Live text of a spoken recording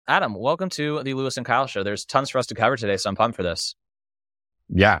Adam, welcome to the Lewis and Kyle Show. There's tons for us to cover today, so I'm pumped for this.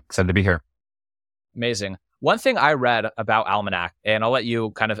 Yeah, excited to be here. Amazing. One thing I read about Almanac, and I'll let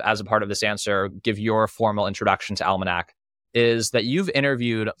you kind of, as a part of this answer, give your formal introduction to Almanac, is that you've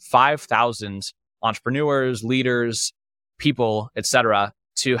interviewed 5,000 entrepreneurs, leaders, people, etc.,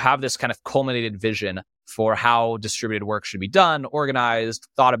 to have this kind of culminated vision for how distributed work should be done, organized,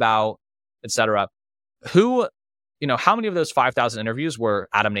 thought about, etc. How many of those 5,000 interviews were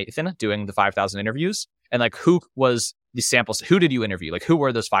Adam Nathan doing the 5,000 interviews? And like, who was the samples? Who did you interview? Like, who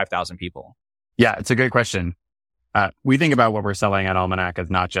were those 5,000 people? Yeah, it's a great question. We think about what we're selling at Almanac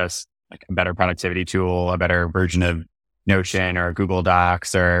as not just like a better productivity tool, a better version of Notion or Google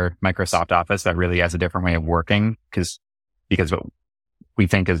Docs or Microsoft Office that really has a different way of working because what we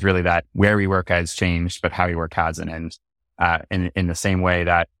think is really that where we work has changed, but how we work hasn't. And in the same way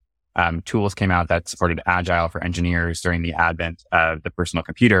that tools came out that supported Agile for engineers during the advent of the personal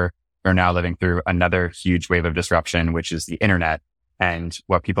computer, we're now living through another huge wave of disruption, which is the internet. And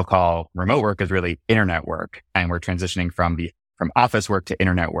what people call remote work is really internet work. And we're transitioning from office work to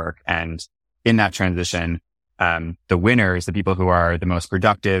internet work. And in that transition, the winners, the people who are the most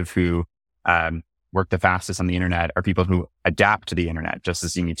productive, who work the fastest on the internet, are people who adapt to the internet, just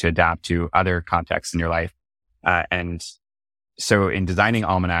as you need to adapt to other contexts in your life. And so in designing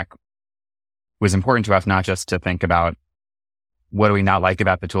Almanac, it was important to us not just to think about what do we not like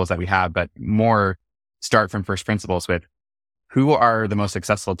about the tools that we have, but more start from first principles with who are the most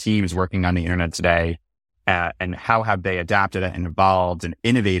successful teams working on the internet today, and how have they adapted and evolved and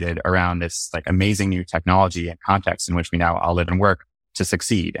innovated around this like amazing new technology and context in which we now all live and work to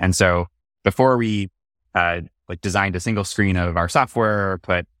succeed. And so before we designed a single screen of our software, or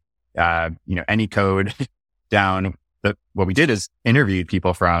put any code down, what we did is interviewed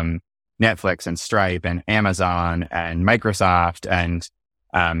people from Netflix and Stripe and Amazon and Microsoft and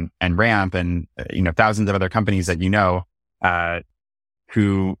Ramp and thousands of other companies that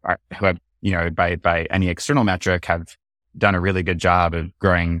who have by any external metric have done a really good job of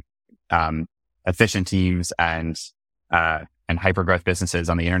growing efficient teams and hyper growth businesses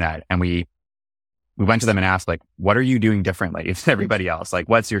on the internet. And we went to them and asked, like, what are you doing differently than everybody else? Like,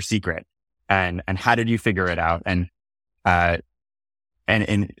 what's your secret? And how did you figure it out?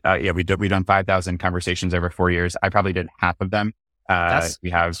 We've done 5,000 conversations over 4 years. I probably did half of them. That's a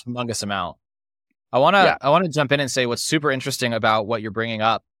humongous amount. I want to jump in and say what's super interesting about what you're bringing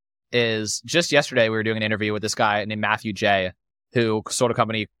up is just yesterday we were doing an interview with this guy named Matthew J, who sold a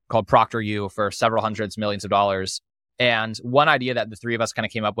company called ProctorU for several hundreds millions of dollars. And one idea that the three of us kind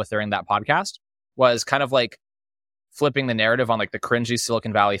of came up with during that podcast was kind of like flipping the narrative on like the cringy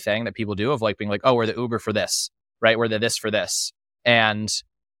Silicon Valley thing that people do of like being like, oh, we're the Uber for this, right? We're the this for this. And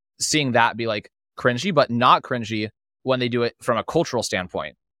seeing that be like cringy, but not cringy when they do it from a cultural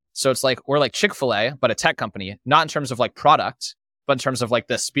standpoint. So it's like, we're like Chick-fil-A, but a tech company, not in terms of like product, but in terms of like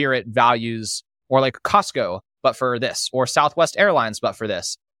the spirit, values, or like Costco, but for this, or Southwest Airlines, but for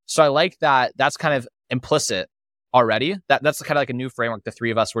this. So I like that that's kind of implicit already. That's kind of like a new framework the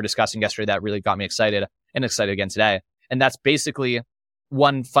three of us were discussing yesterday that really got me excited and excited again today. And that's basically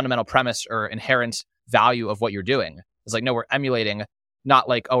one fundamental premise or inherent value of what you're doing. It's like, no, we're emulating, not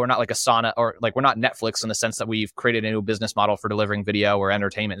like, oh, we're not like Asana, or like we're not Netflix in the sense that we've created a new business model for delivering video or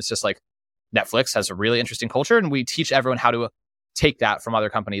entertainment. It's just like Netflix has a really interesting culture and we teach everyone how to take that from other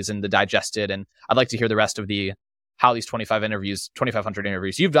companies and to digest it. And I'd like to hear the rest of how these 2,500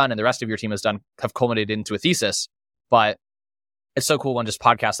 interviews you've done and the rest of your team has done have culminated into a thesis. But it's so cool on just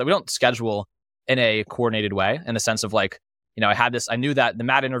podcasts that we don't schedule in a coordinated way, in the sense of like, I knew that the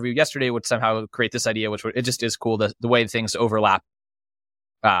Matt interview yesterday would somehow create this idea, it just is cool, the way things overlap,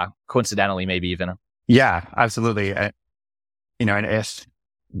 coincidentally, maybe even. Yeah, absolutely. And if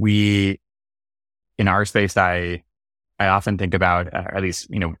we, in our space, I often think about, or at least,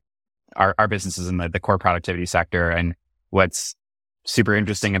 our businesses in the core productivity sector. And what's super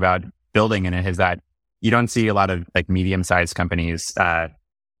interesting about building in it is that you don't see a lot of like medium-sized companies.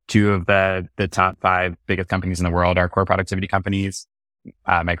 Two of the top 5 biggest companies in the world are core productivity companies,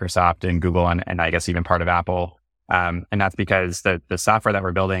 Microsoft and Google, and I guess even part of Apple. And that's because the software that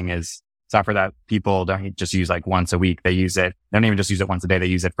we're building is software that people don't just use like once a week. They don't even just use it once a day. They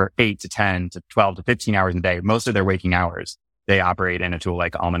use it for 8 to 10 to 12 to 15 hours a day. Most of their waking hours, they operate in a tool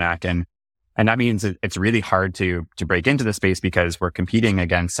like Almanac. And that means it's really hard to break into the space because we're competing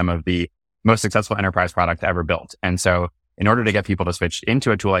against some of the most successful enterprise product ever built. And so in order to get people to switch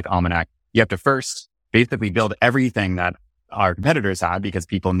into a tool like Almanac, you have to first basically build everything that our competitors have, because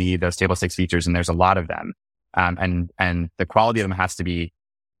people need those table stakes features and there's a lot of them. And the quality of them has to be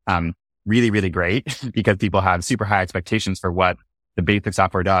really, really great because people have super high expectations for what the basic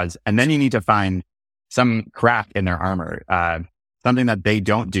software does. And then you need to find some crack in their armor, something that they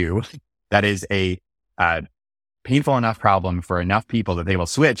don't do that is a painful enough problem for enough people that they will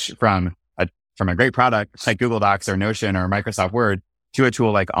switch from a great product like Google Docs or Notion or Microsoft Word to a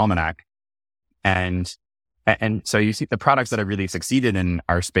tool like Almanac. And so you see the products that have really succeeded in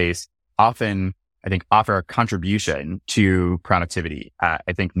our space often, I think, offer a contribution to productivity.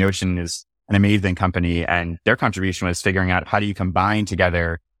 I think Notion is an amazing company, and their contribution was figuring out how do you combine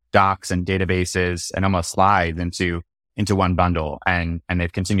together docs and databases and almost slides into one bundle. And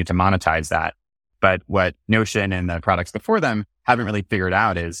they've continued to monetize that. But what Notion and the products before them haven't really figured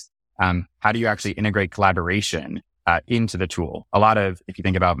out is how do you actually integrate collaboration into the tool? A lot of, if you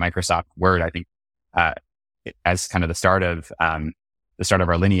think about Microsoft Word, I think as kind of the start of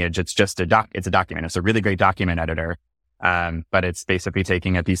our lineage, it's just it's a document. It's a really great document editor, but it's basically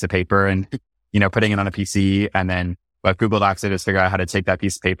taking a piece of paper and putting it on a PC, and then what Google Docs did is figure out how to take that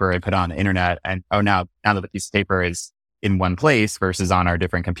piece of paper and put it on the internet. And now that the piece of paper is in one place versus on our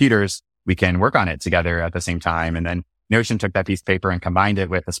different computers, we can work on it together at the same time. And then Notion took that piece of paper and combined it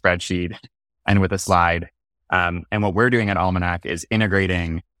with a spreadsheet and with a slide. And what we're doing at Almanac is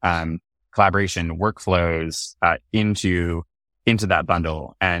integrating collaboration workflows into that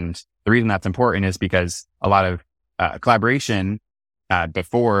bundle. And the reason that's important is because a lot of collaboration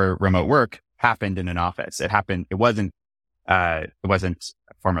before remote work happened in an office. It wasn't a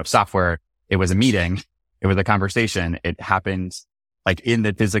form of software. It was a meeting. It was a conversation. It happened like in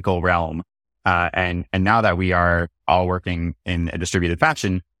the physical realm. And now that we are all working in a distributed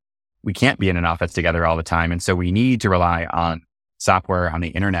fashion, we can't be in an office together all the time. And so we need to rely on software on the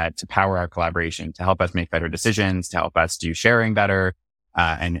internet to power our collaboration, to help us make better decisions, to help us do sharing better,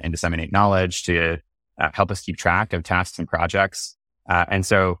 and disseminate knowledge, to help us keep track of tasks and projects. And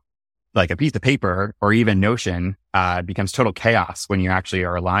so like a piece of paper or even Notion becomes total chaos when you actually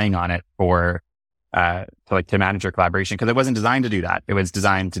are relying on it to manage your collaboration, because it wasn't designed to do that. It was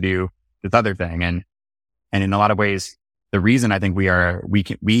designed to do this other thing. And in a lot of ways, the reason I think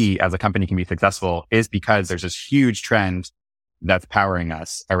we as a company can be successful is because there's this huge trend that's powering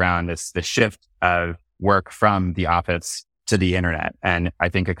us around the shift of work from the office to the internet. And I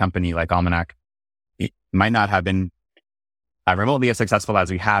think a company like Almanac might not have been remotely as successful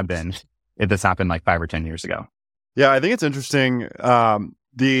as we have been if this happened like 5 or 10 years ago. Yeah, I think it's interesting.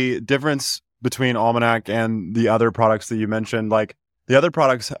 The difference between Almanac and the other products that you mentioned, like the other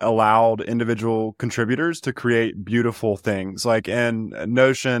products allowed individual contributors to create beautiful things, like in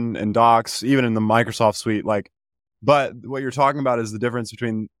Notion and Docs, even in the Microsoft suite, but what you're talking about is the difference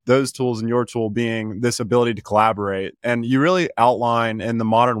between those tools and your tool being this ability to collaborate. And you really outline in the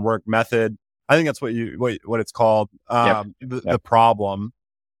modern work method, I think that's what it's called, the problem,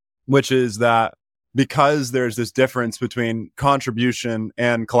 which is that because there's this difference between contribution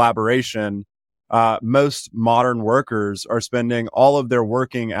and collaboration, most modern workers are spending all of their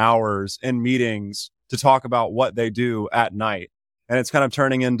working hours in meetings to talk about what they do at night. And it's kind of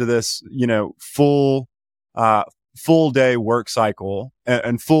turning into this, full day work cycle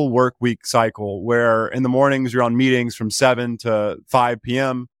and full work week cycle, where in the mornings you're on meetings from 7 to 5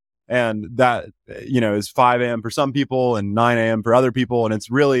 p.m. And that, is 5 a.m. for some people and 9 a.m. for other people. And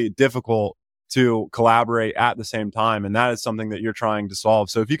it's really difficult to collaborate at the same time. And that is something that you're trying to solve.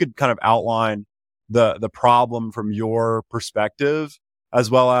 So if you could kind of outline the problem from your perspective,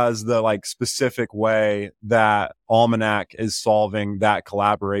 as well as the specific way that Almanac is solving that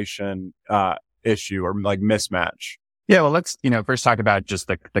collaboration issue or mismatch. Yeah, well, let's first talk about just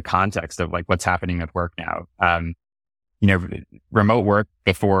the context of what's happening at work now. Remote work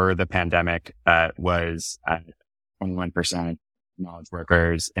before the pandemic was 21% knowledge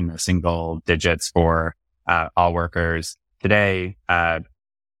workers, in the single digits for all workers. Today,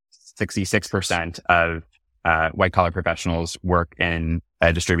 66% of white collar professionals work in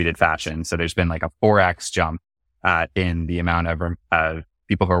a distributed fashion. So there's been a 4x jump in the amount of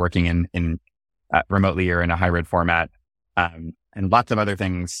people who are working in remotely or in a hybrid format. And lots of other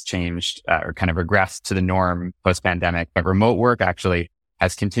things changed or kind of regressed to the norm post-pandemic. But remote work actually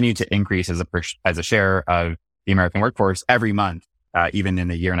has continued to increase as a share of the American workforce every month, even in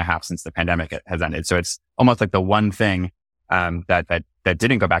the year and a half since the pandemic has ended. So it's almost like the one thing that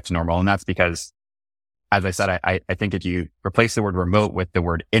didn't go back to normal. And that's because, as I said, I think if you replace the word remote with the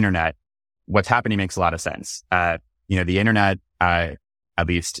word internet, what's happening makes a lot of sense. The internet, at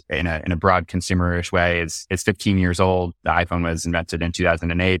least in a broad consumerish way, is 15 years old. The iPhone was invented in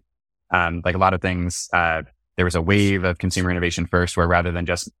 2008. Like a lot of things, there was a wave of consumer innovation first, where rather than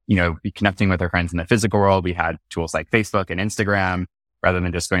just, be connecting with our friends in the physical world, we had tools like Facebook and Instagram. Rather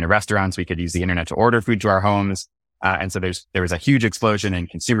than just going to restaurants, we could use the internet to order food to our homes. And so there was a huge explosion in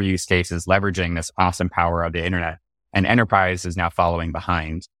consumer use cases leveraging this awesome power of the internet, and enterprise is now following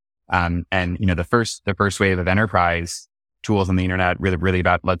behind. And the first wave of enterprise tools on the internet really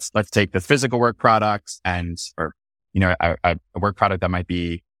about let's take this physical work product or a work product that might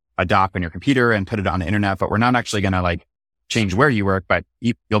be a dock on your computer and put it on the internet, but we're not actually going to like change where you work, but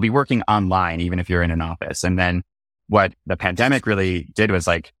you'll be working online even if you're in an office. And then what the pandemic really did was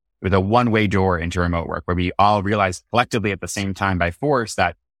like it was a one-way door into remote work, where we all realized collectively at the same time by force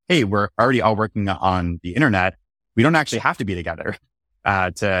that, hey, we're already all working on the internet. We don't actually have to be together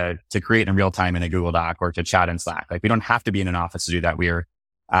to create in real time in a Google Doc or to chat in Slack. Like we don't have to be in an office to do that.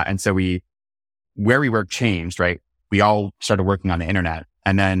 And so where we work changed, right? We all started working on the internet.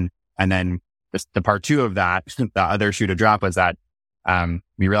 And then the part two of that, the other shoe to drop was that,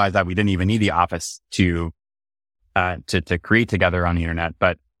 we realized that we didn't even need the office to create together on the internet.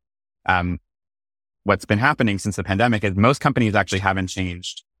 But, what's been happening since the pandemic is most companies actually haven't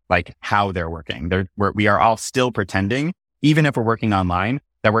changed like how they're working. We are all still pretending, even if we're working online,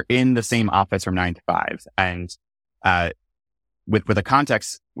 that we're in the same office from 9 to 5. And, with a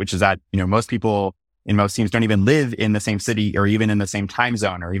context, which is that, most people in most teams don't even live in the same city or even in the same time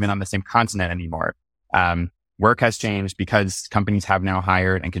zone or even on the same continent anymore. Work has changed because companies have now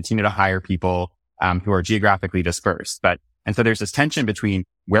hired and continue to hire people, who are geographically dispersed. And so there's this tension between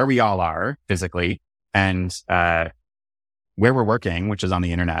where we all are physically and, where we're working, which is on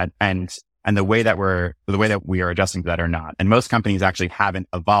the internet, and the way that we are adjusting to that or not. And most companies actually haven't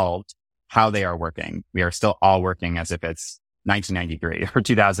evolved how they are working. We are still all working as if it's 1993 or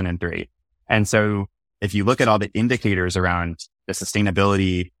 2003. And so if you look at all the indicators around the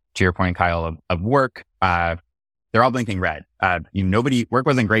sustainability, to your point, Kyle, of work, they're all blinking red. Work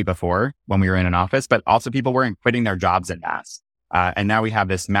wasn't great before when we were in an office, but also people weren't quitting their jobs en masse. And now we have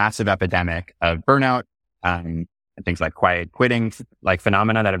this massive epidemic of burnout, and things like quiet quitting, like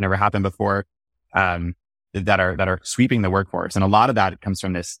phenomena that have never happened before, that are sweeping the workforce. And a lot of that comes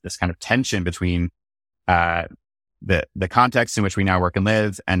from this kind of tension between, the context in which we now work and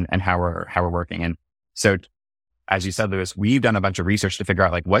live and how we're working. And so, as you said, Lewis, we've done a bunch of research to figure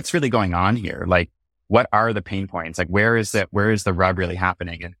out like what's really going on here. Like, what are the pain points? Like, where is the rub really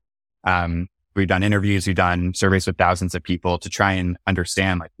happening? And, we've done interviews, we've done surveys with thousands of people to try and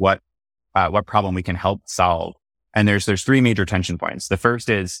understand like what problem we can help solve. And there's three major tension points. The first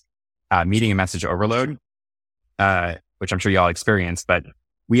is, meeting and message overload, which I'm sure you all experienced, but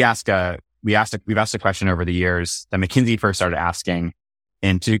we've asked a question over the years that McKinsey first started asking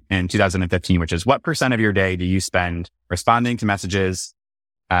in 2015, which is what % of your day do you spend responding to messages,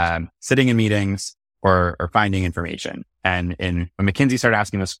 sitting in meetings or finding information? And when McKinsey started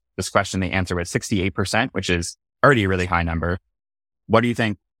asking this question, the answer was 68%, which is already a really high number. What do you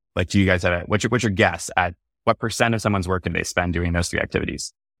think? Like, do you guys have what's your guess at what % of someone's work do they spend doing those three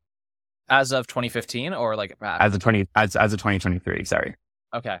activities? As of 2015 or like as of 2023? Sorry.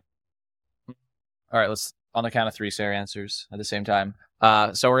 Okay. All right, let's on the count of three say our answers at the same time.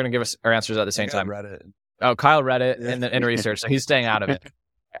 So we're going to give us our answers at the same time. Read it. Oh, Kyle read it in research, so he's staying out of it.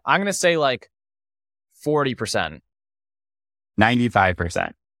 I'm going to say like 40%.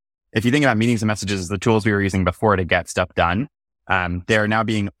 95%. If you think about meetings and messages, the tools we were using before to get stuff done, they're now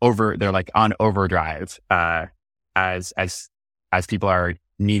they're like on overdrive, as people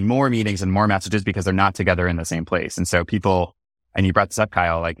need more meetings and more messages because they're not together in the same place. And so and you brought this up,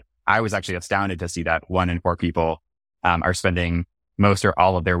 Kyle, like I was actually astounded to see that 1 in 4 people, are spending most or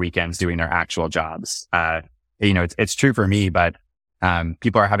all of their weekends doing their actual jobs. It's true for me, but,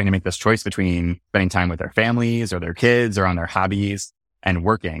 people are having to make this choice between spending time with their families or their kids or on their hobbies and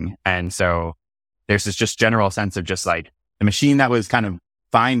working. And so there's this just general sense of just like the machine that was kind of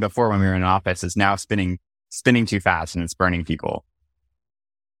fine before when we were in an office is now spinning too fast and it's burning people.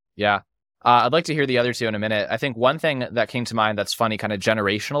 Yeah. I'd like to hear the other two in a minute. I think one thing that came to mind that's funny kind of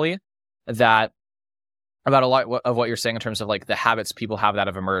generationally that about a lot of what you're saying in terms of like the habits people have that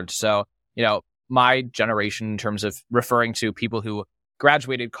have emerged. So, my generation in terms of referring to people who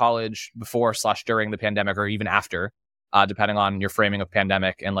graduated college before / during the pandemic or even after, depending on your framing of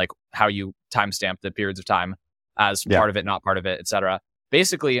pandemic and like how you timestamp the periods of time as part of it, not part of it, et cetera.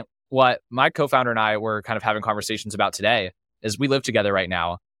 Basically, what my co-founder and I were kind of having conversations about today is we live together right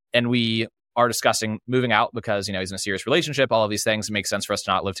now and we are discussing moving out because, he's in a serious relationship, all of these things. It makes sense for us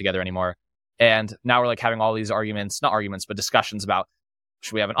to not live together anymore. And now we're like having all these discussions about,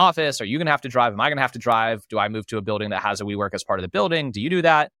 should we have an office? Are you going to have to drive? Am I going to have to drive? Do I move to a building that has a WeWork as part of the building? Do you do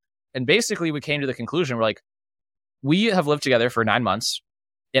that? And basically we came to the conclusion, we're like, we have lived together for 9 months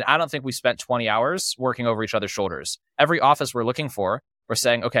and I don't think we spent 20 hours working over each other's shoulders. Every office we're looking for, we're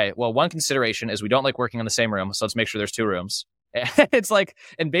saying, okay, well, one consideration is we don't like working in the same room, so let's make sure there's 2 rooms. It's like,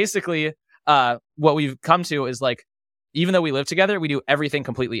 and basically, what we've come to is like, even though we live together, we do everything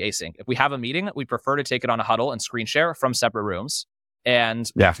completely async. If we have a meeting, we prefer to take it on a huddle and screen share from separate rooms,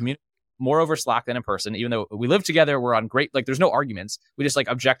 and communicate more over Slack than in person. Even though we live together, we're on great, like, there's no arguments. We just like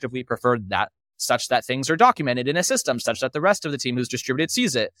objectively prefer that, such that things are documented in a system such that the rest of the team who's distributed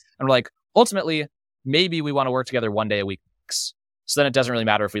sees it. And we're like, ultimately, maybe we want to work together 1 day a week. So then it doesn't really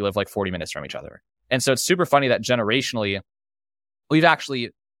matter if we live like 40 minutes from each other. And so it's super funny that generationally, we've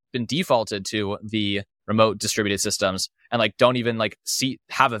actually been defaulted to the remote distributed systems and like don't even like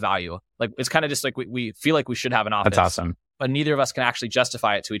have a value. Like it's kind of just like we feel like we should have an office. That's awesome. But neither of us can actually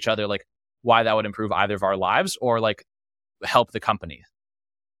justify it to each other, like why that would improve either of our lives or like help the company.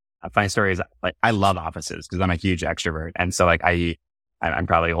 A funny story is like I love offices because I'm a huge extrovert, and so like I'm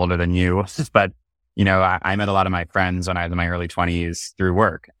probably older than you, but you know I met a lot of my friends when I was in my early 20s through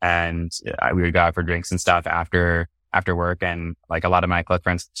work, and we would go out for drinks and stuff after work, and like a lot of my close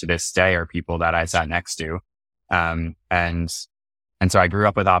friends to this day are people that I sat next to, and so I grew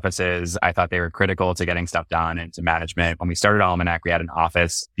up with offices. I thought they were critical to getting stuff done and to management. When we started Almanac, we had an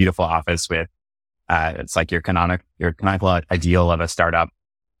office, beautiful office with it's like your canonical ideal of a startup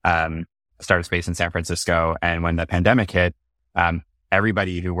space in San Francisco. And when the pandemic hit,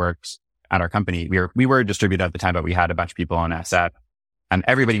 everybody who worked at our company, we were distributed at the time, but we had a bunch of people on SF, and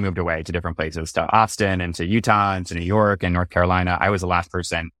everybody moved away to different places, to Austin and to Utah and to New York and North Carolina. I was the last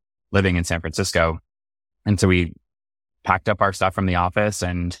person living in San Francisco. And so we packed up our stuff from the office,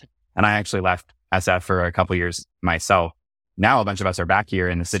 and I actually left SF for a couple of years myself. Now a bunch of us are back here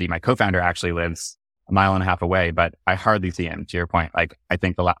in the city. My co-founder actually lives a mile and a half away, but I hardly see him, to your point. Like, I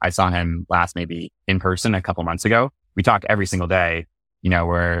think I saw him last maybe in person a couple months ago. We talk every single day. You know,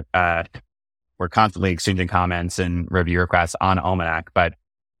 we're constantly exchanging comments and review requests on Almanac, but,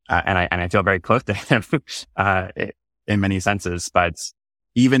 and I feel very close to him, in many senses. But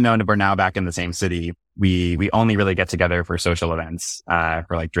even though we're now back in the same city, we only really get together for social events, for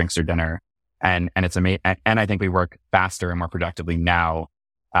like drinks or dinner. And it's amazing. And I think we work faster and more productively now,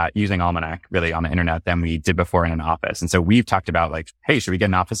 using Almanac really on the internet than we did before in an office. And so we've talked about like, hey, should we get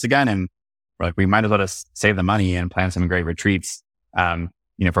an office again? And we're like, we might as well just save the money and plan some great retreats, you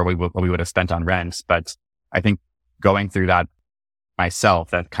know, for what we would have spent on rent. But I think going through that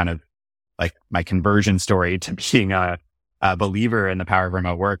myself, that kind of like my conversion story to being a believer in the power of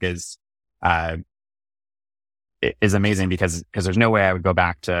remote work is amazing because there's no way I would go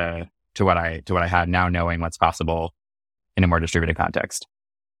back to what I had now, knowing what's possible in a more distributed context.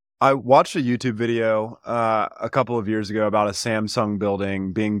 I watched a YouTube video a couple of years ago about a Samsung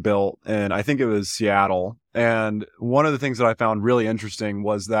building being built in, I think it was Seattle. And one of the things that I found really interesting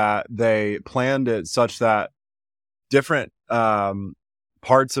was that they planned it such that different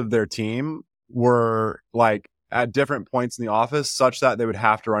parts of their team were like at different points in the office such that they would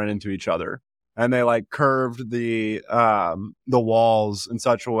have to run into each other. And they like curved the walls in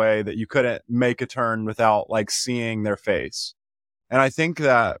such a way that you couldn't make a turn without like seeing their face. And I think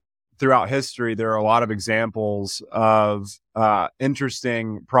that throughout history, there are a lot of examples of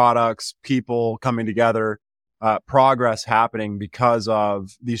interesting products, people coming together, progress happening because of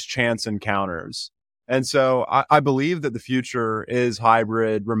these chance encounters. And so I believe that the future is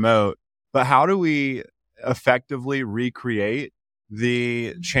hybrid, remote, but how do we effectively recreate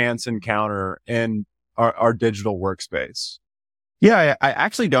the chance encounter in our digital workspace? Yeah, I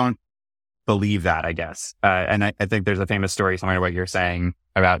actually don't believe that, I guess. And I think there's a famous story somewhere what you're saying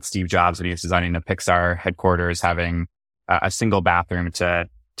about Steve Jobs when he was designing the Pixar headquarters, having a single bathroom to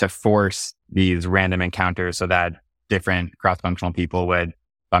force these random encounters so that different cross-functional people would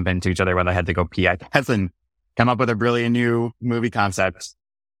bump into each other when they had to go pee. And come up with a brilliant new movie concept.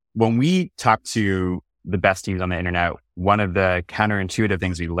 When we talk to the best teams on the internet, one of the counterintuitive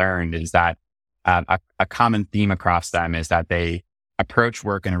things we learned is that a common theme across them is that they approach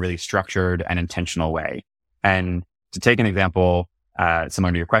work in a really structured and intentional way. And to take an example,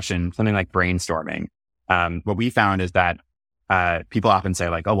 similar to your question, something like brainstorming. What we found is that people often say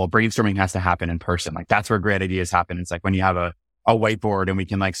like, oh, well, brainstorming has to happen in person. Like that's where great ideas happen. It's like when you have a whiteboard and we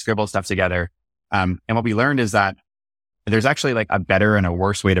can like scribble stuff together. And what we learned is that there's actually like a better and a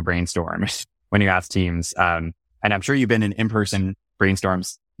worse way to brainstorm when you ask teams. And I'm sure you've been in in-person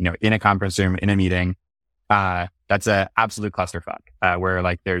brainstorms, you know, in a conference room, in a meeting. That's a absolute clusterfuck, where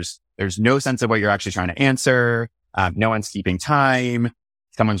like there's no sense of what you're actually trying to answer. No one's keeping time.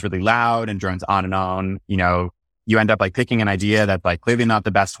 Someone's really loud and drones on and on. You know, you end up like picking an idea that's like clearly not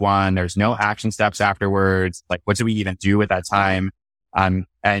the best one. There's no action steps afterwards. Like, what do we even do with that time? And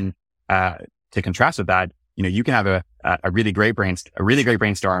to contrast with that, you can have a really great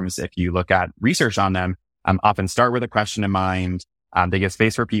brainstorms if you look at research on them, often start with a question in mind. They give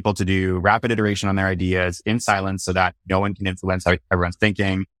space for people to do rapid iteration on their ideas in silence so that no one can influence how everyone's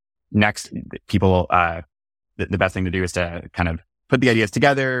thinking. Next, people, the best thing to do is to kind of put the ideas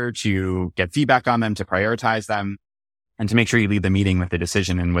together, to get feedback on them, to prioritize them, and to make sure you leave the meeting with the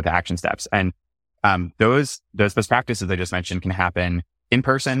decision and with the action steps. And those best practices I just mentioned can happen in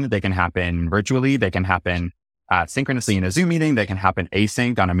person, they can happen virtually, they can happen synchronously in a Zoom meeting, they can happen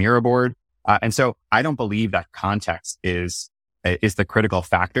async on a Miro board. And so I don't believe that context is the critical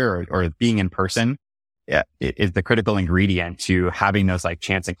factor, or being in person is the critical ingredient to having those like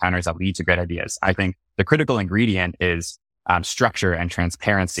chance encounters that lead to great ideas. I think the critical ingredient is structure and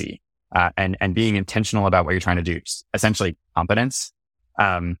transparency, and being intentional about what you're trying to do, essentially competence.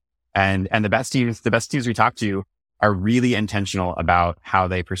 And the best teams we talk to are really intentional about how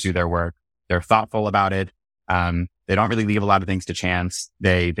they pursue their work. They're thoughtful about it. They don't really leave a lot of things to chance.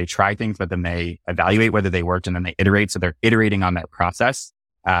 They try things, but then they evaluate whether they worked, and then they iterate. So they're iterating on that process,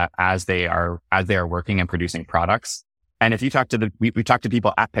 as they are working and producing products. And if you talk to we talked to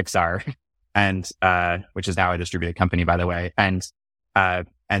people at Pixar, and, which is now a distributed company, by the way. And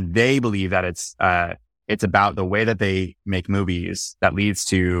they believe that it's about the way that they make movies that leads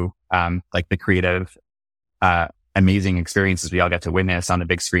to, like the creative, amazing experiences we all get to witness on the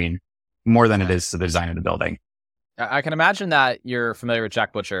big screen, more than it is to the design of the building. I can imagine that you're familiar with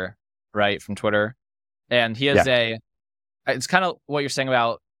Jack Butcher, right, from Twitter. And he has it's kind of what you're saying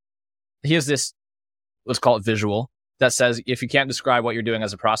about, he has this, let's call it visual, that says if you can't describe what you're doing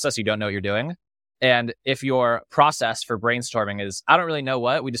as a process, you don't know what you're doing. And if your process for brainstorming is, I don't really know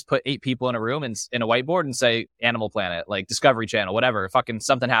what, we just put 8 people in a room and in a whiteboard and say Animal Planet, like Discovery Channel, whatever, fucking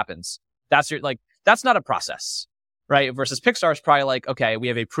something happens. That's that's not a process, right? Versus Pixar is probably like, okay, we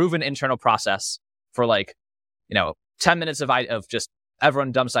have a proven internal process for 10 minutes of just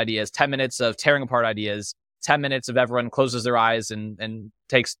everyone dumps ideas, 10 minutes of tearing apart ideas, 10 minutes of everyone closes their eyes and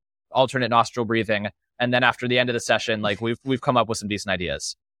takes alternate nostril breathing. And then after the end of the session, like we've come up with some decent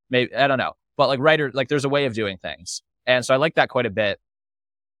ideas. Maybe, I don't know, but there's a way of doing things. And so I like that quite a bit.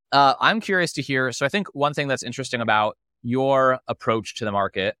 I'm curious to hear. So I think one thing that's interesting about your approach to the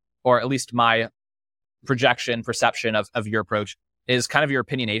market, or at least my perception of your approach, is kind of your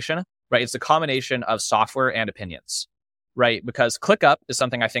opinionation, right? It's a combination of software and opinions, right? Because ClickUp is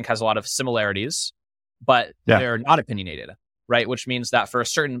something I think has a lot of similarities, but they're not opinionated, right? Which means that for a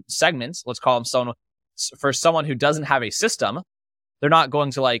certain segment, let's call them someone who doesn't have a system, they're not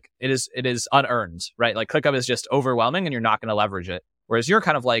going to it is unearned, right? Like ClickUp is just overwhelming and you're not going to leverage it. Whereas you're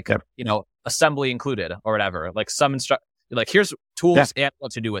kind of assembly included or whatever, like here's tools and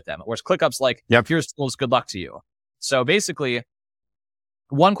what to do with them. Whereas ClickUp's here's tools, good luck to you. So basically,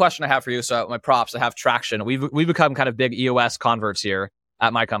 one question I have for you, so my props, I have traction. We've become kind of big EOS converts here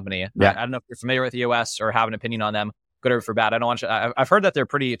at my company. I don't know if you're familiar with EOS or have an opinion on them, good or for bad. I don't want you, I've heard that they're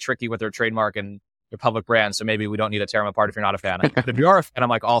pretty tricky with their trademark and their public brand, so maybe we don't need to tear them apart if you're not a fan. But if you are a fan,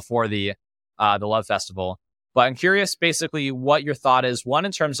 I'm all for the Love Festival. But I'm curious basically what your thought is, one,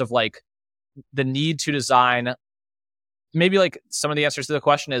 in terms of the need to design, maybe some of the answers to the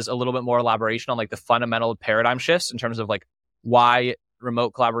question is a little bit more elaboration on the fundamental paradigm shifts in terms of why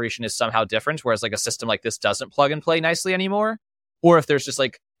remote collaboration is somehow different, whereas a system like this doesn't plug and play nicely anymore. Or if there's just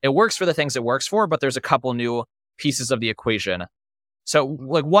it works for the things it works for, but there's a couple new pieces of the equation. So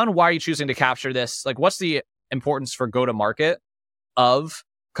one, why are you choosing to capture this? What's the importance for go-to-market of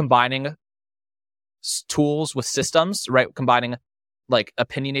combining tools with systems, right? Combining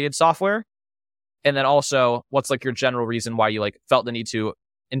opinionated software. And then also what's your general reason why you felt the need to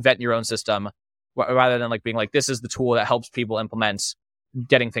invent your own system rather than being this is the tool that helps people implement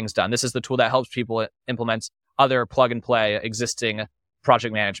getting things done. This is the tool that helps people implement other plug and play existing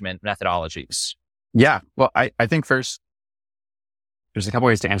project management methodologies. Yeah. Well, I think first, there's a couple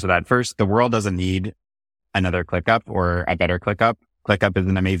ways to answer that. First, the world doesn't need another ClickUp or a better ClickUp. ClickUp is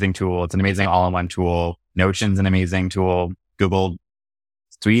an amazing tool. It's an amazing all-in-one tool. Notion's an amazing tool. Google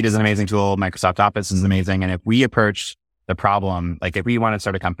Suite is an amazing tool. Microsoft Office is amazing. And if we approach the problem, if we want to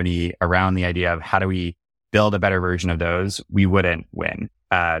start a company around the idea of how do we build a better version of those, we wouldn't win,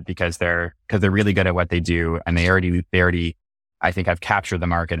 because they're really good at what they do. And they already, I think, have captured the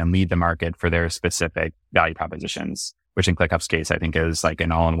market and lead the market for their specific value propositions, which in ClickUp's case, I think is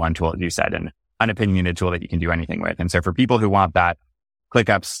an all-in-one tool, as you said, and unopinionated tool that you can do anything with. And so for people who want that,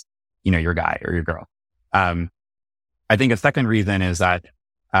 ClickUp's, your guy or your girl. I think a second reason is that,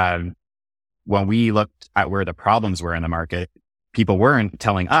 when we looked at where the problems were in the market, people weren't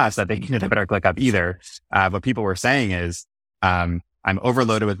telling us that they needed a better ClickUp either. What people were saying is, I'm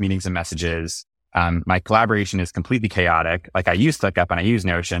overloaded with meetings and messages. My collaboration is completely chaotic. Like I use ClickUp and I use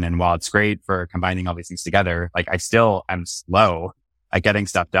Notion. And while it's great for combining all these things together, like I still am slow at getting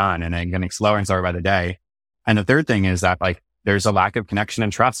stuff done, and I'm getting slower and slower by the day. And the third thing is that like there's a lack of connection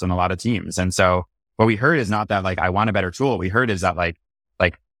and trust in a lot of teams. And so what we heard is not that like I want a better tool. What we heard is that like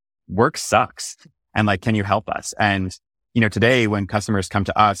work sucks, and like, can you help us? And, today when customers come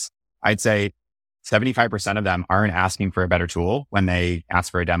to us, I'd say 75% of them aren't asking for a better tool when they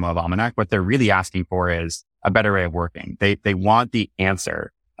ask for a demo of Almanac. What they're really asking for is a better way of working. They want the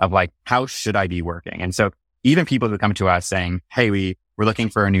answer of like, how should I be working? And so even people who come to us saying, hey, we're looking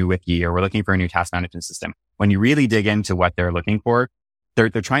for a new wiki, or we're looking for a new task management system. When you really dig into what they're looking for, they're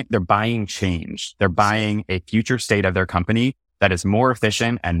buying change. They're buying a future state of their company that is more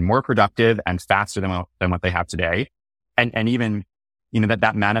efficient and more productive and faster than what they have today. And even,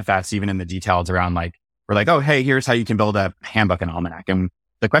 that manifests even in the details around like, we're like, oh, hey, here's how you can build a handbook in Almanac. And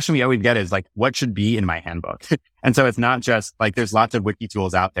the question we always get is like, what should be in my handbook? And so it's not just like, there's lots of wiki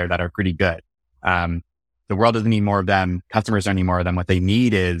tools out there that are pretty good. The world doesn't need more of them. Customers don't need more of them. What they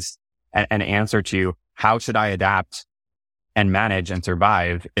need is an answer to how should I adapt and manage and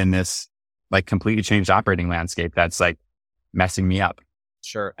survive in this like completely changed operating landscape that's like messing me up.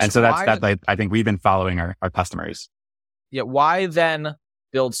 Sure. And so that's like, I think we've been following our customers. Yeah. Why then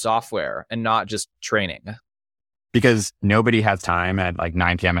build software and not just training? Because nobody has time at like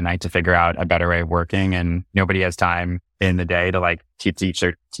 9 p.m. at night to figure out a better way of working. And nobody has time in the day to like teach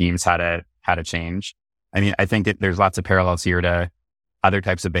their teams how to change. I mean, I think there's lots of parallels here to other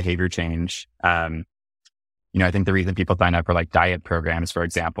types of behavior change. I think the reason people sign up for like diet programs, for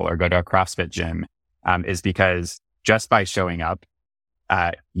example, or go to a CrossFit gym, is because just by showing up,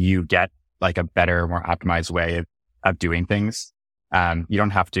 you get like a better, more optimized way of doing things. You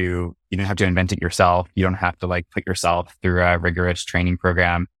don't have to invent it yourself. You don't have to like put yourself through a rigorous training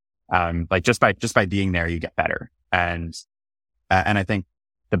program. Like just by being there, you get better. And I think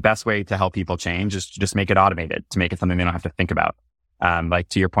the best way to help people change is to just make it automated, to make it something they don't have to think about. Like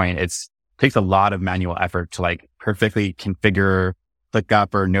to your point, it takes a lot of manual effort to like perfectly configure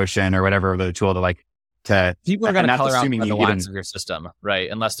ClickUp or Notion or whatever the tool to people are going to color out the lines of your system, right?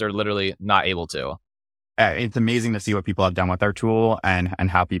 Unless they're literally not able to. It's amazing to see what people have done with our tool and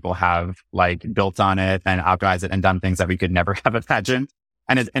how people have like built on it and optimized it and done things that we could never have imagined.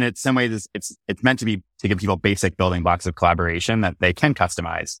 And in some ways, it's meant to give people basic building blocks of collaboration that they can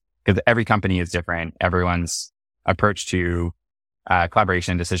customize, because every company is different. Everyone's approach to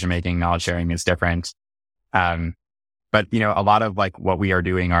collaboration, decision making, knowledge sharing is different. But a lot of like what we are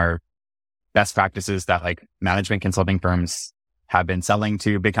doing are best practices that like management consulting firms have been selling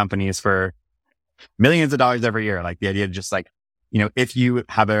to big companies for millions of dollars every year. Like the idea of just like, if you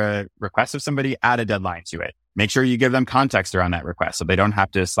have a request of somebody, add a deadline to it. Make sure you give them context around that request so they don't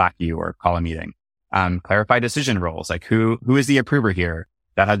have to Slack you or call a meeting. Clarify decision roles. Like who is the approver here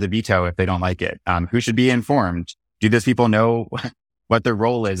that has the veto if they don't like it? Who should be informed? Do those people know what their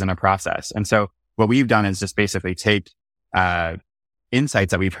role is in a process? And so what we've done is just basically take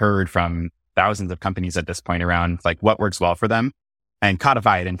insights that we've heard from thousands of companies at this point around like what works well for them, and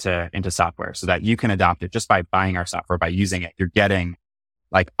codify it into software so that you can adopt it just by buying our software, by using it. You're getting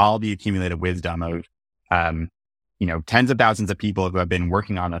like all the accumulated wisdom of, tens of thousands of people who have been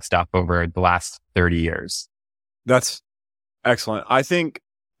working on this stuff over the last 30 years. That's excellent. I think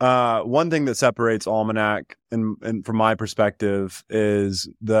one thing that separates Almanac and from my perspective is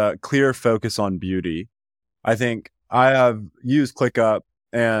the clear focus on beauty. I think I have used ClickUp,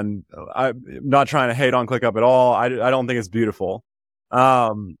 and I'm not trying to hate on ClickUp at all. I don't think it's beautiful.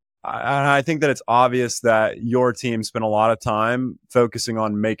 I think that it's obvious that your team spent a lot of time focusing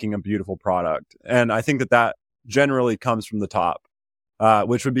on making a beautiful product. And I think that generally comes from the top,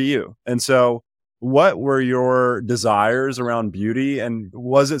 which would be you. And so what were your desires around beauty? And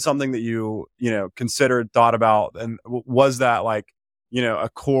was it something that you considered, thought about? And was that like, a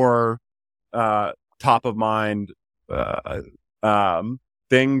core, top of mind,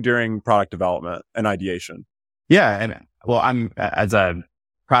 thing during product development and ideation? Yeah. And well, as a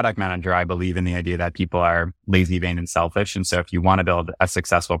product manager, I believe in the idea that people are lazy, vain, and selfish. And so if you want to build a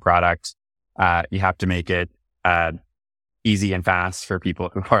successful product, you have to make it easy and fast for people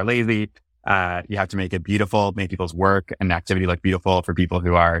who are lazy. You have to make it beautiful, make people's work and activity look beautiful for people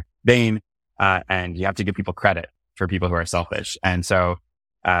who are vain. And you have to give people credit for people who are selfish. And so,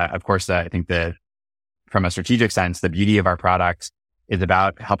 of course, I think from a strategic sense, the beauty of our product is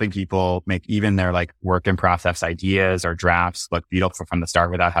about helping people make even their like work in process ideas or drafts look beautiful from the start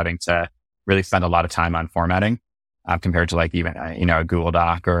without having to really spend a lot of time on formatting, compared to like even, a Google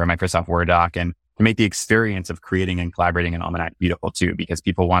Doc or a Microsoft Word doc, and to make the experience of creating and collaborating in Almanac beautiful too, because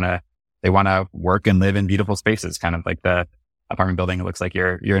people want to They want to work and live in beautiful spaces, kind of like the apartment building it looks like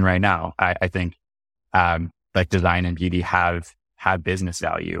you're in right now. I think like design and beauty have business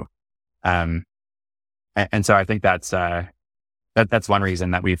value. And so I think that's one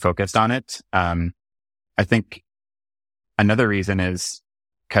reason that we focused on it. I think another reason is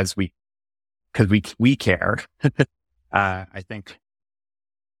because we care. I think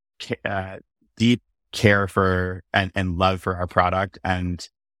deep care for and love for our product and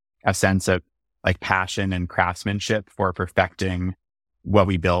a sense of like passion and craftsmanship for perfecting what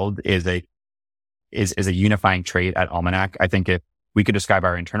we build is a unifying trait at Almanac. I think if we could describe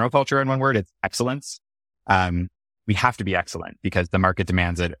our internal culture in one word, it's excellence. We have to be excellent because the market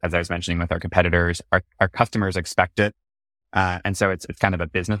demands it, as I was mentioning with our competitors. Our customers expect it. And so it's kind of a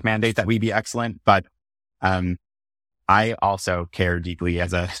business mandate that we be excellent. But I also care deeply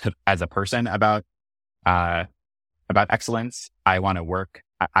as a person about excellence. I want to work.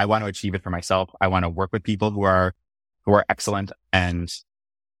 I want to achieve it for myself. I want to work with people who are excellent. And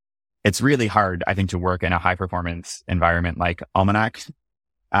it's really hard, I think, to work in a high performance environment like Almanac.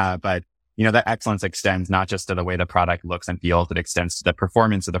 But that excellence extends not just to the way the product looks and feels, it extends to the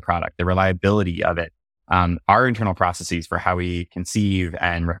performance of the product, the reliability of it, our internal processes for how we conceive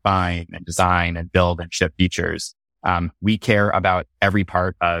and refine and design and build and ship features. We care about every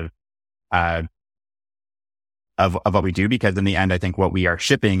part of what we do, because in the end, I think what we are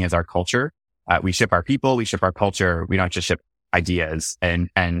shipping is our culture. We ship our people, we ship our culture. We don't just ship ideas. And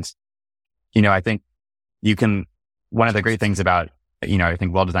I think one of the great things about, I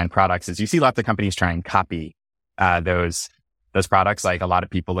think well-designed products is you see lots of companies try and copy, those products. Like a lot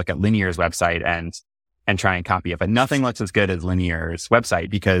of people look at Linear's website and try and copy it, but nothing looks as good as Linear's website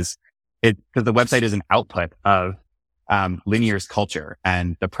because the website is an output of Linear's culture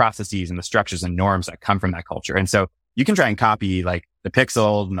and the processes and the structures and norms that come from that culture. And so you can try and copy like the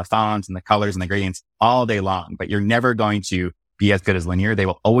pixels and the fonts and the colors and the gradients all day long, but you're never going to be as good as Linear. They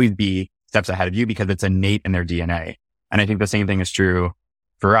will always be steps ahead of you because it's innate in their DNA. And I think the same thing is true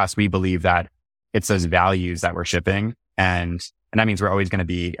for us. We believe that it's those values that we're shipping. And that means we're always going to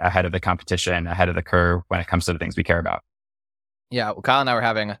be ahead of the competition, ahead of the curve when it comes to the things we care about. Yeah. Well, Kyle and I were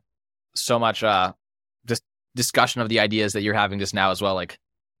having so much just discussion of the ideas that you're having just now as well. Like,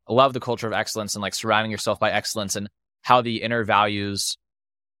 I love the culture of excellence and like surrounding yourself by excellence and how the inner values,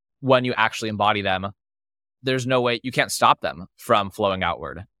 when you actually embody them, there's no way you can't stop them from flowing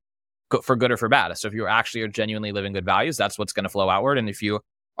outward for good or for bad. So if you actually are genuinely living good values, that's what's going to flow outward. And if you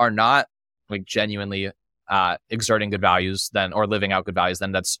are not like genuinely exerting good values then, or living out good values,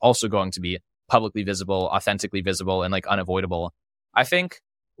 then that's also going to be publicly visible, authentically visible, and like unavoidable. I think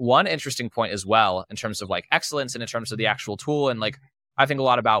one interesting point as well in terms of like excellence and in terms of the actual tool, and like I think a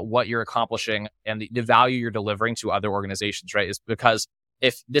lot about what you're accomplishing and the value you're delivering to other organizations, right? Is because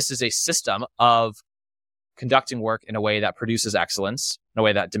if this is a system of conducting work in a way that produces excellence, in a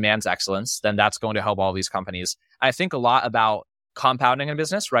way that demands excellence, then that's going to help all these companies. I think a lot about compounding in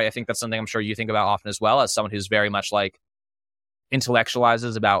business, right? I think that's something I'm sure you think about often as well, as someone who's very much like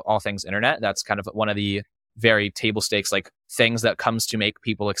intellectualizes about all things internet. That's kind of one of the very table stakes like things that comes to make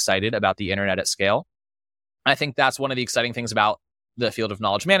people excited about the internet at scale. I think that's one of the exciting things about the field of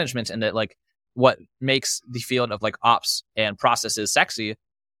knowledge management, and that like what makes the field of like ops and processes sexy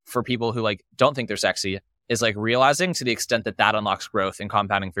for people who like don't think they're sexy is like realizing to the extent that that unlocks growth and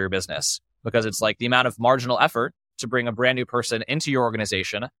compounding for your business, because it's like the amount of marginal effort to bring a brand new person into your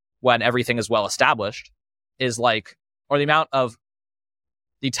organization when everything is well established is like, or the amount of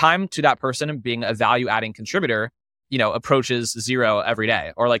the time to that person being a value adding contributor, approaches zero every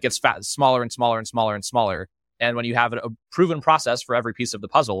day, or like it's smaller and smaller and smaller and smaller. And when you have a proven process for every piece of the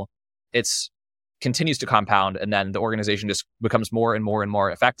puzzle, it's continues to compound, and then the organization just becomes more and more and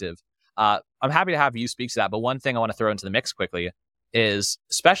more effective. I'm happy to have you speak to that, but one thing I want to throw into the mix quickly is,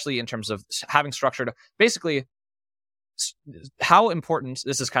 especially in terms of having structured, basically, how important,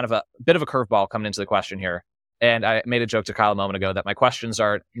 this is kind of a bit of a curveball coming into the question here. And I made a joke to Kyle a moment ago that my questions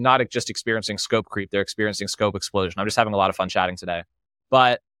are not just experiencing scope creep, they're experiencing scope explosion. I'm just having a lot of fun chatting today.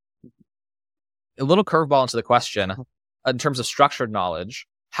 But a little curveball into the question, in terms of structured knowledge,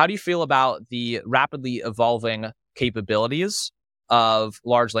 how do you feel about the rapidly evolving capabilities of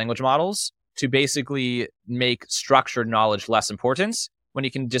large language models to basically make structured knowledge less important when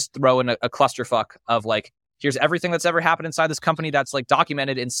you can just throw in a clusterfuck of like, here's everything that's ever happened inside this company that's like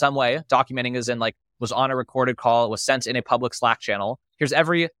documented in some way. Documenting is in like, was on a recorded call, it was sent in a public Slack channel. Here's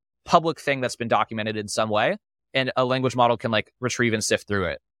every public thing that's been documented in some way. And a language model can like retrieve and sift through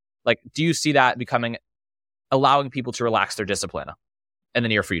it. Like, do you see that allowing people to relax their discipline in the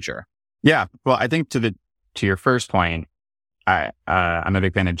near future? Yeah. Well, I think to your first point, I'm a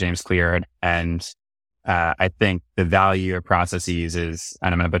big fan of James Clear, and I think the value of processes is,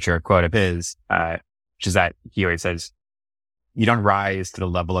 and I'm going to butcher a quote of his, which is that he always says, you don't rise to the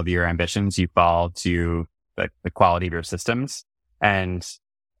level of your ambitions, you fall to the quality of your systems. And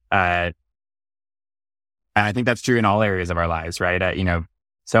I think that's true in all areas of our lives, right?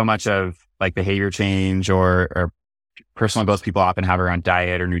 So much of like behavior change or personal goals people often have around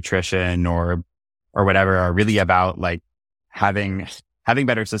diet or nutrition or whatever are really about like having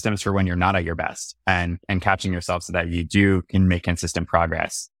better systems for when you're not at your best and catching yourself so that you can make consistent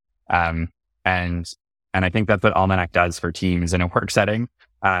progress. And I think that's what Almanac does for teams in a work setting.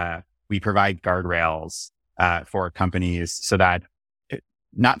 We provide guardrails for companies so that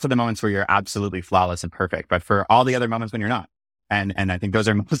not for the moments where you're absolutely flawless and perfect, but for all the other moments when you're not. And I think those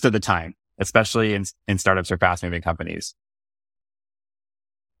are most of the time, especially in startups or fast moving companies.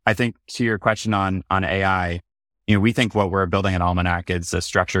 I think to your question on AI, we think what we're building at Almanac is a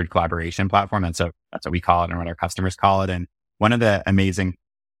structured collaboration platform. That's what we call it and what our customers call it. And one of the amazing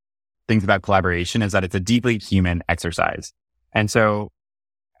things about collaboration is that it's a deeply human exercise. And so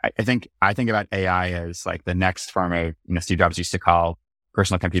I think about AI as like the next form of, Steve Jobs used to call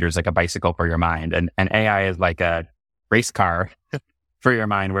personal computers like a bicycle for your mind. And AI is like a race car for your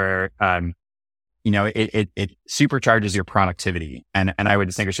mind where, it supercharges your productivity. And I would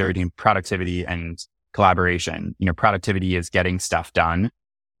distinguish between productivity and collaboration. Productivity is getting stuff done,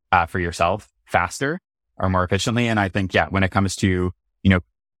 for yourself faster or more efficiently. And I think, when it comes to,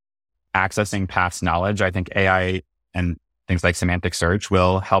 accessing past knowledge, I think AI and things like semantic search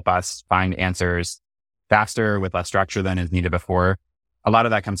will help us find answers faster with less structure than is needed before. A lot of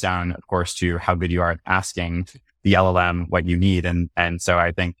that comes down, of course, to how good you are at asking the LLM what you need. And so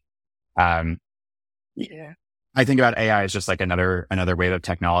I think, I think about AI as just like another wave of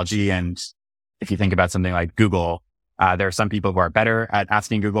technology. And if you think about something like Google, there are some people who are better at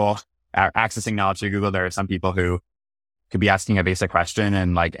asking Google, accessing knowledge through Google. There are some people who could be asking a basic question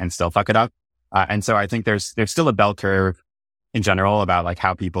and still fuck it up. And so I think there's still a bell curve in general about like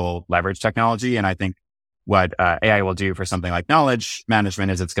how people leverage technology. And I think what AI will do for something like knowledge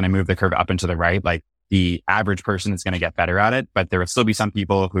management is it's going to move the curve up and to the right. Like the average person is going to get better at it, but there will still be some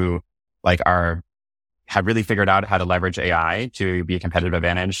people who like have really figured out how to leverage AI to be a competitive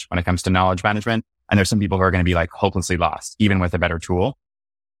advantage when it comes to knowledge management. And there's some people who are going to be like hopelessly lost, even with a better tool.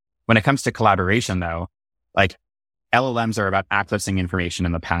 When it comes to collaboration though, like LLMs are about accessing information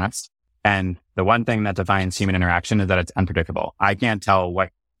in the past. And the one thing that defines human interaction is that it's unpredictable. I can't tell what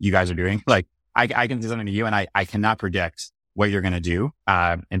you guys are doing. Like I can do something to you and I cannot predict what you're going to do.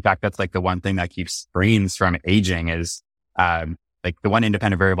 In fact, that's like the one thing that keeps brains from aging is, like the one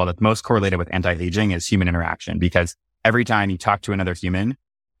independent variable that's most correlated with anti-aging is human interaction, because every time you talk to another human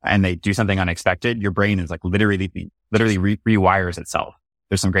and they do something unexpected, your brain is like literally rewires itself.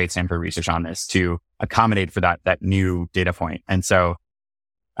 There's some great Stanford research on this to accommodate for that new data point. And so,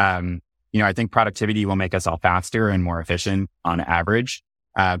 I think productivity will make us all faster and more efficient on average.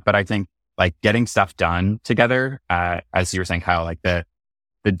 But I think like getting stuff done together, as you were saying, Kyle, like the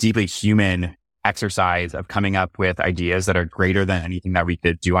deeply human exercise of coming up with ideas that are greater than anything that we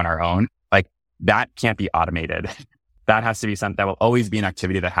could do on our own, like that can't be automated. That has to be something that will always be an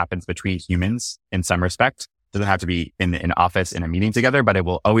activity that happens between humans in some respect. Doesn't have to be in an office in a meeting together, but it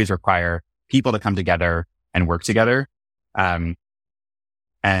will always require people to come together and work together. And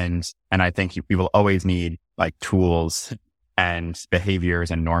I think we will always need like tools and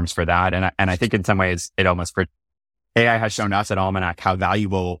behaviors and norms for that. And I think in some ways AI has shown us at Almanac how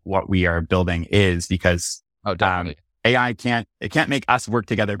valuable what we are building is, because AI can't make us work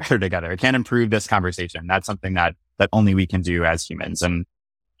together better together. It can't improve this conversation. That's something that only we can do as humans. And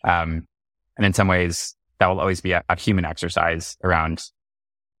in some ways that will always be a human exercise around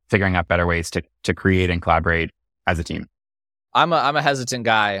figuring out better ways to create and collaborate as a team. I'm a hesitant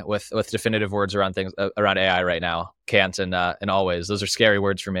guy with definitive words around things around AI right now. Can't and always. Those are scary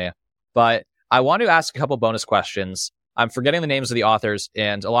words for me. But I want to ask a couple bonus questions. I'm forgetting the names of the authors,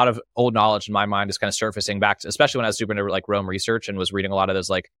 and a lot of old knowledge in my mind is kind of surfacing back to, especially when I was super into like Rome research and was reading a lot of those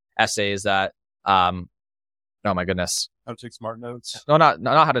like essays that oh my goodness. How to take smart notes? No, not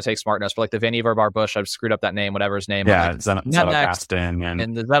how to take smart notes, but like the Vannevar Verbar Bush. I've screwed up that name, whatever his name. Yeah, like, Zettelkasten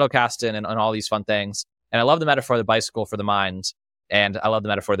and the Zettelkasten and all these fun things. And I love the metaphor of the bicycle for the mind. And I love the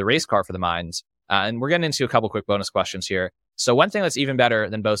metaphor of the race car for the mind. And we're getting into a couple quick bonus questions here. So one thing that's even better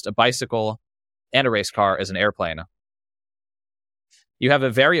than both a bicycle and a race car is an airplane. You have a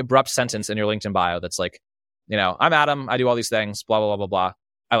very abrupt sentence in your LinkedIn bio that's like, I'm Adam. I do all these things, blah, blah, blah, blah, blah.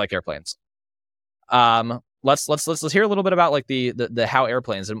 I like airplanes. let's hear a little bit about like the how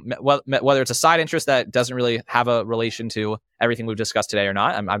airplanes, and whether it's a side interest that doesn't really have a relation to everything we've discussed today or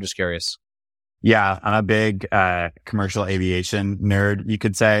not. I'm just curious. Yeah, I'm a big commercial aviation nerd, you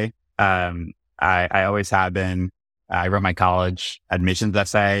could say. I always have been. I wrote my college admissions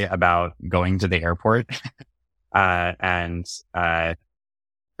essay about going to the airport. And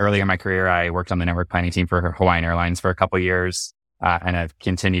early in my career, I worked on the network planning team for Hawaiian Airlines for a couple of years. And I've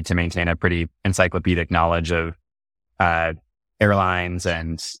continued to maintain a pretty encyclopedic knowledge of airlines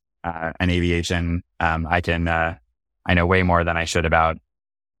and aviation. I know way more than I should about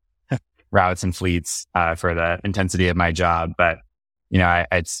routes and fleets for the intensity of my job. But,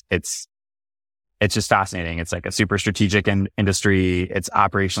 it's just fascinating. It's like a super strategic industry. It's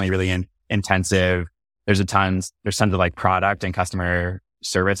operationally really intensive. There's tons of like product and customer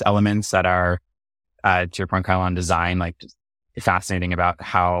service elements that are, to your point, Kyle, on design, like just fascinating about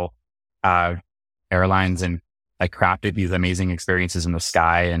how airlines and like crafted these amazing experiences in the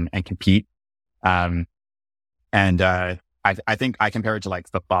sky and compete. I think I compare it to like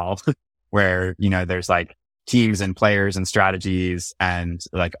football where, there's like teams and players and strategies and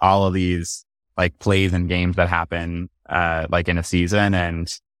like all of these like plays and games that happen like in a season. And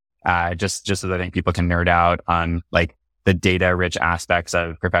just so I think people can nerd out on like the data rich aspects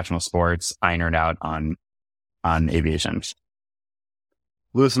of professional sports, I nerd out on aviation.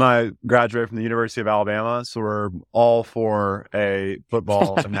 Lewis and I graduated from the University of Alabama, so we're all for a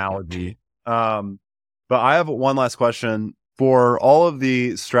football analogy. But I have one last question for all of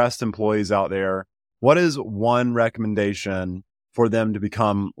the stressed employees out there. What is one recommendation for them to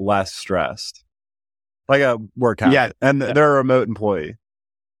become less stressed? Like a workout. Yeah. And they're a remote employee.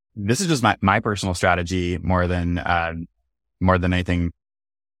 This is just my personal strategy more than anything,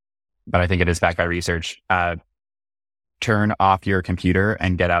 but I think it is backed by research. Turn off your computer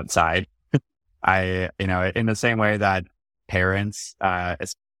and get outside. In the same way that parents,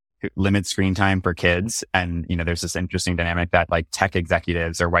 limit screen time for kids. And, there's this interesting dynamic that like tech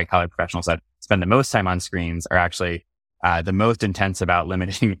executives or white collar professionals that spend the most time on screens are actually the most intense about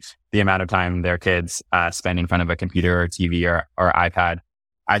limiting the amount of time their kids spend in front of a computer or TV or iPad.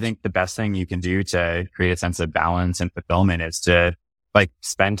 I think the best thing you can do to create a sense of balance and fulfillment is to like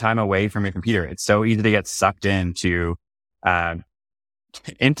spend time away from your computer. It's so easy to get sucked into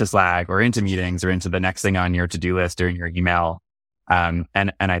Slack or into meetings or into the next thing on your to-do list or in your email. And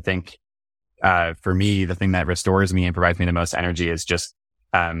I think for me, the thing that restores me and provides me the most energy is just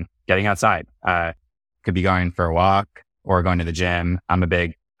getting outside. Could be going for a walk or going to the gym. I'm a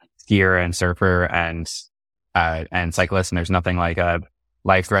big skier and surfer and cyclist, and there's nothing like a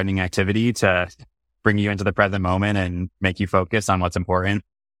life-threatening activity to bring you into the present moment and make you focus on what's important.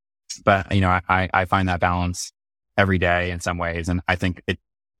 But, I find that balance every day in some ways. And I think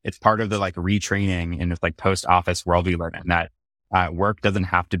it's part of the like retraining in this like post-office world we learn in that work doesn't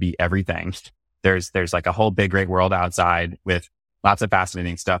have to be everything. There's like a whole big, great world outside with lots of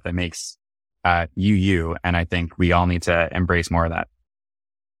fascinating stuff that makes you. And I think we all need to embrace more of that.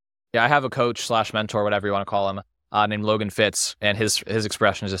 Yeah, I have a coach / mentor, whatever you want to call him, named Logan Fitz, and his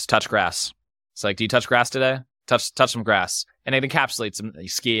expression is just touch grass. It's like, do you touch grass today? Touch some grass. And it encapsulates some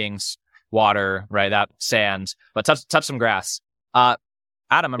skiing, water, right? That sand, but touch some grass. Adam,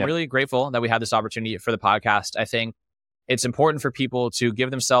 I'm really grateful that we had this opportunity for the podcast. I think it's important for people to give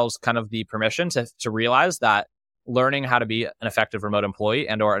themselves kind of the permission to realize that learning how to be an effective remote employee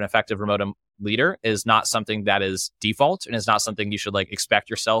and or an effective remote leader is not something that is default and is not something you should like expect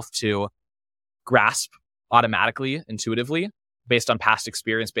yourself to grasp automatically, intuitively, based on past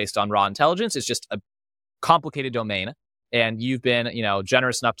experience, based on raw intelligence. It's just a complicated domain. And you've been,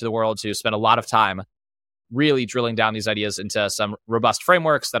 generous enough to the world to spend a lot of time really drilling down these ideas into some robust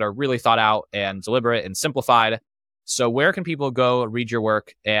frameworks that are really thought out and deliberate and simplified. So where can people go read your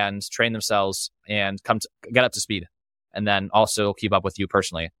work and train themselves and get up to speed, and then also keep up with you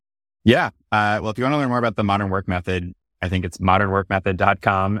personally? Yeah. Well, if you want to learn more about the modern work method, I think it's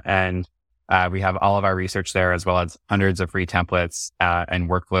modernworkmethod.com. And we have all of our research there, as well as hundreds of free templates and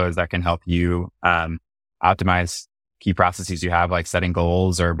workflows that can help you optimize key processes you have, like setting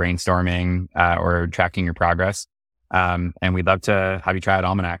goals or brainstorming or tracking your progress. And we'd love to have you try out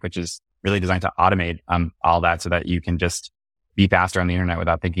Almanac, which is really designed to automate all that so that you can just be faster on the internet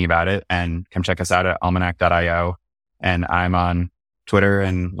without thinking about it. And come check us out at almanac.io. And I'm on Twitter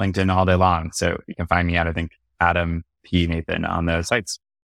and LinkedIn all day long. So you can find me at, I think, Adam P. Nathan on those sites.